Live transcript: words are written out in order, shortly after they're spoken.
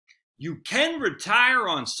You can retire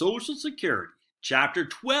on Social Security. Chapter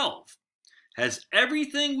 12. Has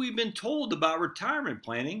everything we've been told about retirement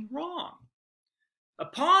planning wrong?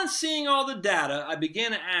 Upon seeing all the data, I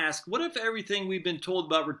began to ask, what if everything we've been told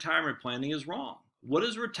about retirement planning is wrong? What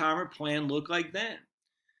does a retirement plan look like then?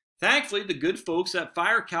 Thankfully, the good folks at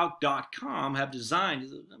firecalc.com have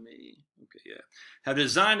designed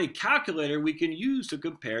a calculator we can use to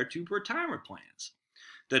compare to retirement plans.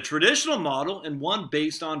 The traditional model and one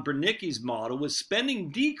based on Bernicki's model with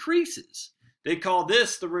spending decreases. They call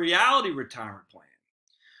this the reality retirement plan.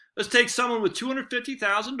 Let's take someone with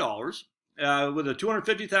 $250,000 with a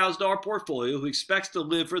 $250,000 portfolio who expects to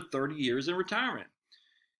live for 30 years in retirement.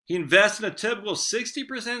 He invests in a typical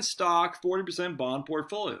 60% stock, 40% bond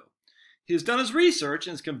portfolio. He has done his research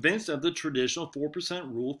and is convinced of the traditional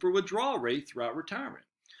 4% rule for withdrawal rate throughout retirement.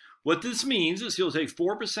 What this means is he'll take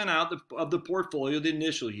 4% out of the portfolio the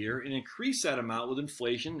initial year and increase that amount with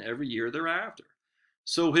inflation every year thereafter.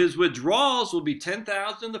 So his withdrawals will be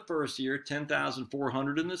 $10,000 in the first year,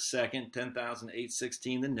 $10,400 in the second,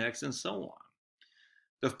 $10,816 the next, and so on.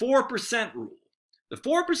 The 4% rule. The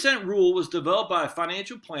 4% rule was developed by a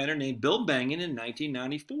financial planner named Bill Bengen in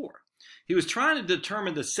 1994. He was trying to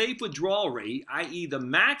determine the safe withdrawal rate, i.e. the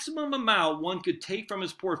maximum amount one could take from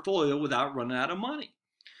his portfolio without running out of money.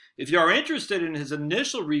 If you are interested in his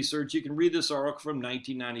initial research, you can read this article from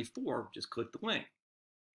 1994. Just click the link.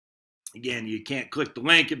 Again, you can't click the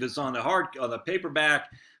link if it's on the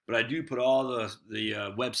paperback, but I do put all the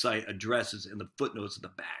website addresses in the footnotes at the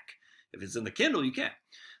back. If it's in the Kindle, you can.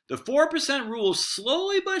 The 4% rule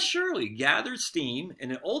slowly but surely gathered steam,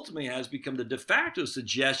 and it ultimately has become the de facto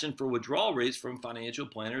suggestion for withdrawal rates from financial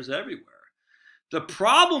planners everywhere. The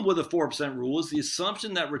problem with the 4% rule is the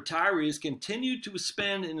assumption that retirees continue to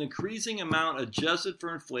spend an increasing amount adjusted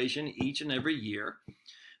for inflation each and every year.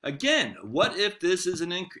 Again, what if this is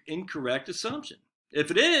an incorrect assumption?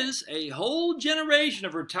 If it is, a whole generation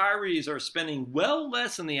of retirees are spending well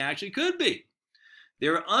less than they actually could be.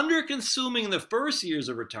 They're under-consuming in the first years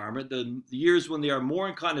of retirement, the years when they are more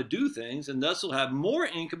inclined to do things, and thus will have more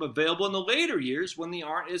income available in the later years when they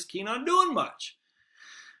aren't as keen on doing much.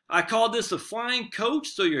 I call this a flying coach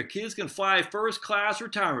so your kids can fly a first-class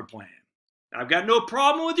retirement plan. I've got no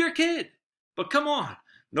problem with your kid, but come on,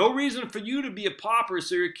 no reason for you to be a pauper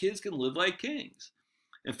so your kids can live like kings.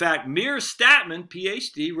 In fact, Mir Statman,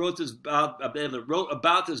 PhD, wrote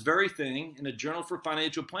about this very thing in a Journal for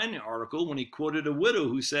Financial Planning article when he quoted a widow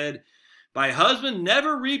who said, "My husband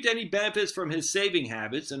never reaped any benefits from his saving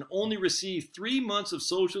habits and only received 3 months of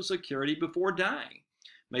Social Security before dying.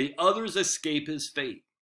 May others escape his fate."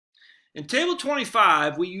 In Table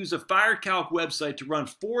 25, we use a FireCalc website to run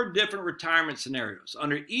 4 different retirement scenarios.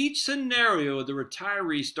 Under each scenario, the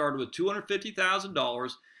retiree started with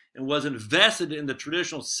 $250,000 and was invested in the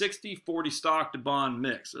traditional 60-40 stock to bond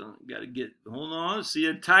mix. So hold on, see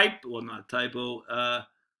a type, well not a typo,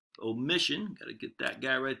 omission. Got to get that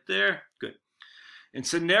guy right there. Good. In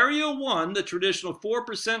scenario 1, the traditional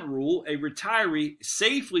 4% rule, a retiree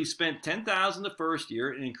safely spent $10,000 the first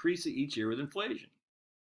year and increased it each year with inflation.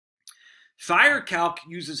 FireCalc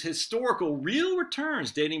uses historical real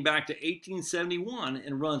returns dating back to 1871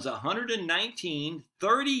 and runs 119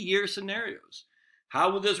 30-year scenarios. How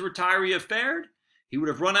would this retiree have fared? He would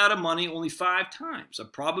have run out of money only 5 times, a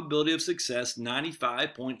probability of success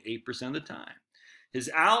 95.8% of the time. His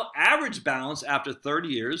average balance after 30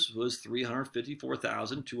 years was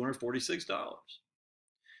 $354,246.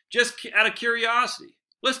 Just out of curiosity,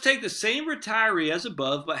 let's take the same retiree as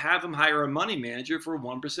above, but have him hire a money manager for a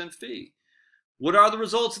 1% fee. What are the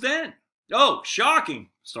results then? Oh, shocking,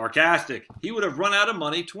 sarcastic. He would have run out of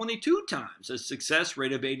money 22 times, a success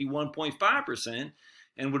rate of 81.5%,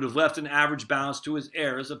 and would have left an average balance to his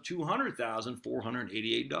heirs of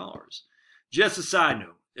 $200,488. Just a side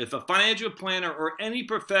note, if a financial planner or any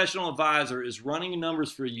professional advisor is running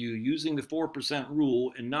numbers for you using the 4%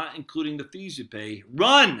 rule and not including the fees you pay,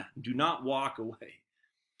 run! Do not walk away.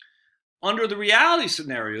 Under the reality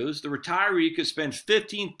scenarios, the retiree could spend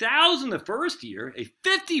 $15,000 the first year, a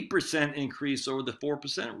 50% increase over the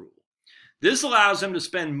 4% rule. This allows him to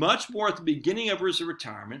spend much more at the beginning of his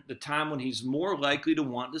retirement, the time when he's more likely to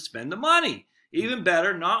want to spend the money. Even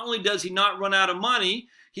better, not only does he not run out of money,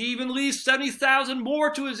 he even leaves $70,000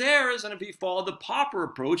 more to his heirs than if he followed the pauper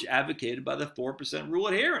approach advocated by the 4% rule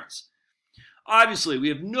adherents. Obviously, we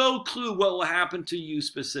have no clue what will happen to you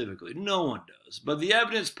specifically. No one does. But the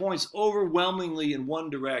evidence points overwhelmingly in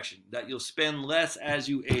one direction, that you'll spend less as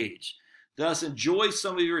you age. Thus, enjoy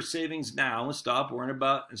some of your savings now and stop worrying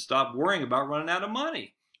about running out of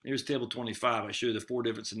money. Here's Table 25. I show you the 4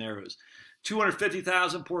 different scenarios.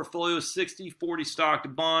 $250,000 portfolio, 60-40 stock to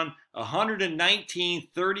bond, 119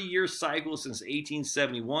 30-year cycles since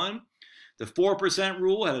 1871. The 4%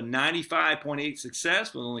 rule had a 95.8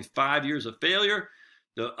 success with only 5 years of failure.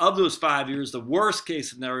 Of those 5 years, the worst case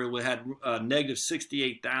scenario had negative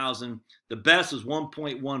 68,000. The best was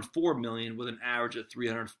 1.14 million with an average of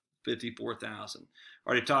 354,000.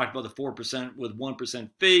 Already talked about the 4% with 1%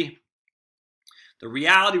 fee. The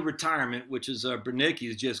reality retirement, which is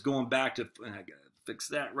Bernicki's, just going back to, and I gotta fix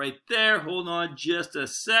that right there. Hold on just a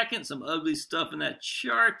second. Some ugly stuff in that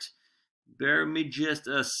chart. Bear with me just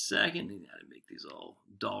a second. I gotta make these all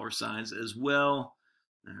dollar signs as well.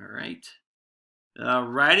 All right.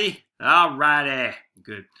 Alrighty. Alrighty.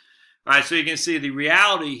 Good. All right, so you can see the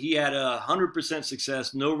reality, he had 100%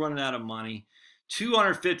 success, no running out of money.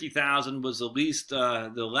 250,000 was the least,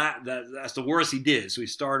 that's the worst he did. So he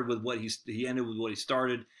started with what he ended with what he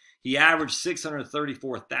started. He averaged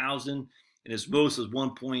 634,000, and his most was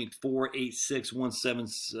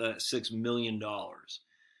 $1.486,176 million.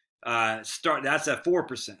 That's at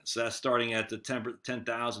 4%, so that's starting at the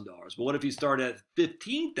 $10,000. But what if you start at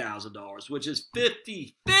 $15,000, which is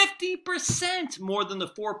 50% more than the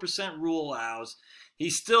 4% rule allows? He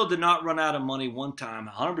still did not run out of money one time,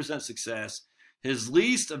 100% success. His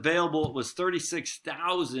least available was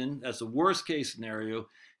 36,000. That's the worst case scenario.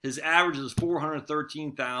 His average is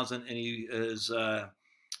 413,000, and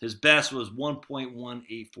his best was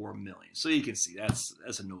 1.184 million. So you can see that's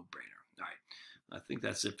a no-brainer. All right, I think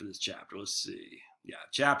that's it for this chapter. Let's see. Yeah,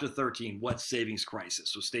 chapter 13, what savings crisis?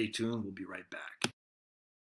 So stay tuned. We'll be right back.